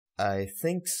I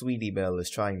think Sweetie Belle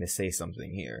is trying to say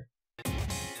something here.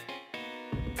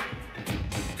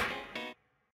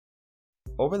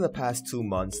 Over the past 2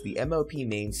 months, the MLP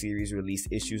main series released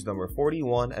issues number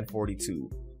 41 and 42,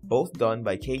 both done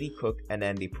by Katie Cook and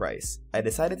Andy Price. I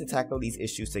decided to tackle these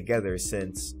issues together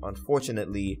since,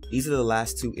 unfortunately, these are the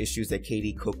last 2 issues that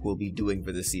Katie Cook will be doing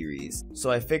for the series, so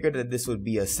I figured that this would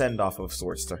be a send-off of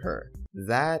sorts to her.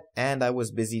 That, and I was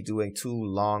busy doing 2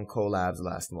 long collabs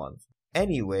last month.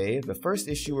 Anyway, the first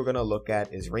issue we're gonna look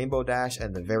at is Rainbow Dash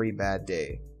and the Very Bad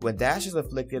Day. When Dash is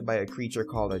afflicted by a creature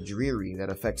called a Dreary that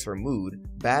affects her mood,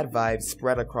 bad vibes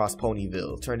spread across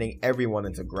Ponyville, turning everyone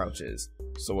into grouches.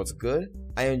 So what's good?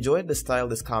 I enjoyed the style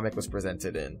this comic was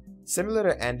presented in. Similar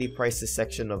to Andy Price's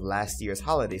section of last year's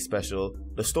holiday special,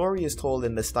 the story is told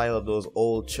in the style of those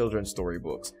old children's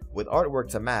storybooks, with artwork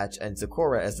to match and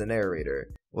Sakura as the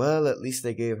narrator. Well, at least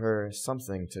they gave her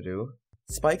something to do.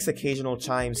 Spike's occasional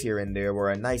chimes here and there were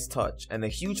a nice touch, and a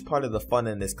huge part of the fun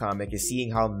in this comic is seeing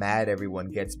how mad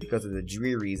everyone gets because of the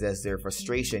Drearies as their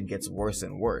frustration gets worse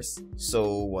and worse.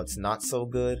 So what's not so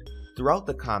good? Throughout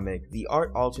the comic, the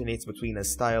art alternates between a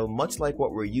style much like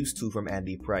what we're used to from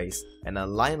Andy Price, and a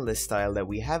lineless style that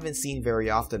we haven't seen very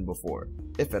often before,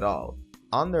 if at all.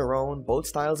 On their own, both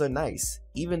styles are nice.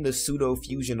 Even the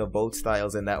pseudo-fusion of both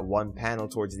styles in that one panel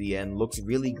towards the end looks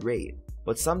really great.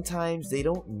 But sometimes they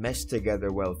don't mesh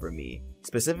together well for me,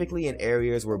 specifically in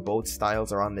areas where both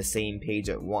styles are on the same page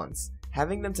at once.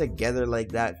 Having them together like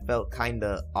that felt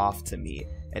kinda off to me,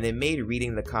 and it made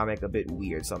reading the comic a bit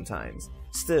weird sometimes.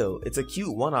 Still, it's a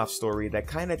cute one-off story that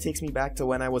kinda takes me back to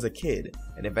when I was a kid,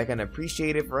 and if I can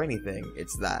appreciate it for anything,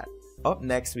 it's that. Up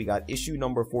next, we got issue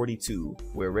number 42,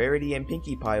 where Rarity and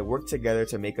Pinkie Pie work together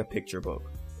to make a picture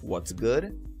book. What's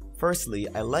good? Firstly,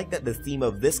 I like that the theme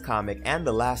of this comic and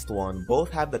the last one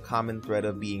both have the common thread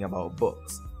of being about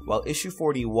books. While issue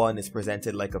 41 is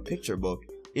presented like a picture book,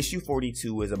 issue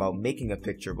 42 is about making a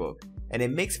picture book, and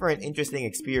it makes for an interesting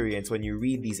experience when you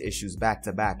read these issues back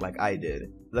to back like I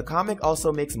did. The comic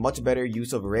also makes much better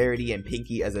use of Rarity and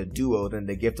Pinkie as a duo than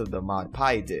The Gift of the Mod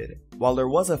Pie did. While there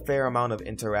was a fair amount of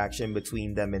interaction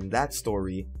between them in that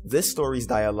story, this story's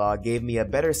dialogue gave me a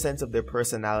better sense of their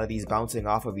personalities bouncing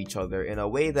off of each other in a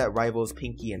way that rivals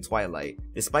Pinkie and Twilight.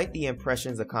 Despite the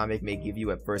impressions a comic may give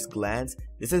you at first glance,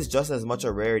 this is just as much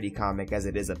a Rarity comic as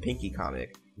it is a Pinkie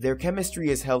comic. Their chemistry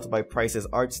is helped by Price's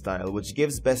art style, which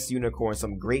gives Best Unicorn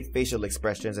some great facial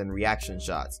expressions and reaction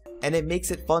shots, and it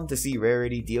makes it fun to see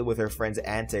Rarity deal with her friend's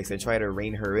antics and try to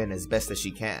rein her in as best as she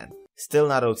can. Still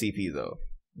not OTP though.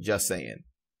 Just saying.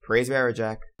 Praise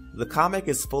Rarajack. The comic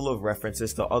is full of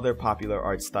references to other popular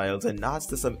art styles and nods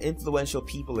to some influential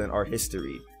people in art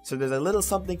history, so there's a little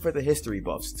something for the history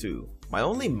buffs too. My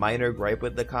only minor gripe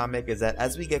with the comic is that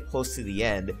as we get close to the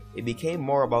end, it became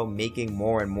more about making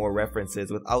more and more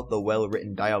references without the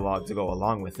well-written dialogue to go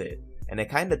along with it, and it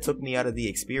kinda took me out of the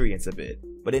experience a bit.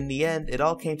 But in the end, it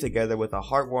all came together with a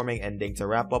heartwarming ending to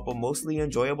wrap up a mostly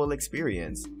enjoyable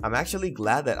experience. I'm actually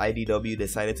glad that IDW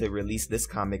decided to release this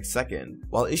comic second.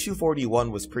 While issue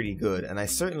 41 was pretty good, and I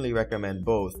certainly recommend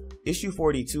both, issue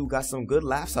 42 got some good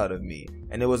laughs out of me,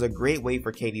 and it was a great way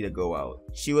for Katie to go out.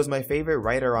 She was my favorite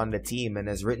writer on the team and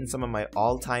has written some of my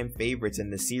all-time favorites in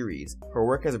the series. Her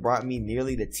work has brought me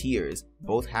nearly to tears,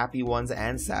 both happy ones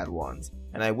and sad ones,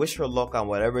 and I wish her luck on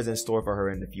whatever's in store for her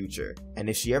in the future. And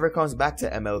if she ever comes back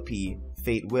to MLP,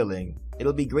 fate willing,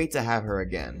 it'll be great to have her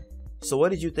again. So what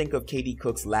did you think of Katie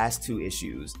Cook's last 2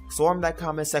 issues? Swarm that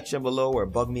comment section below or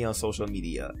bug me on social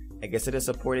media, and consider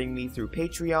supporting me through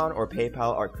Patreon or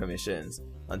PayPal art commissions.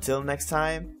 Until next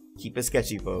time, keep it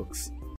sketchy folks.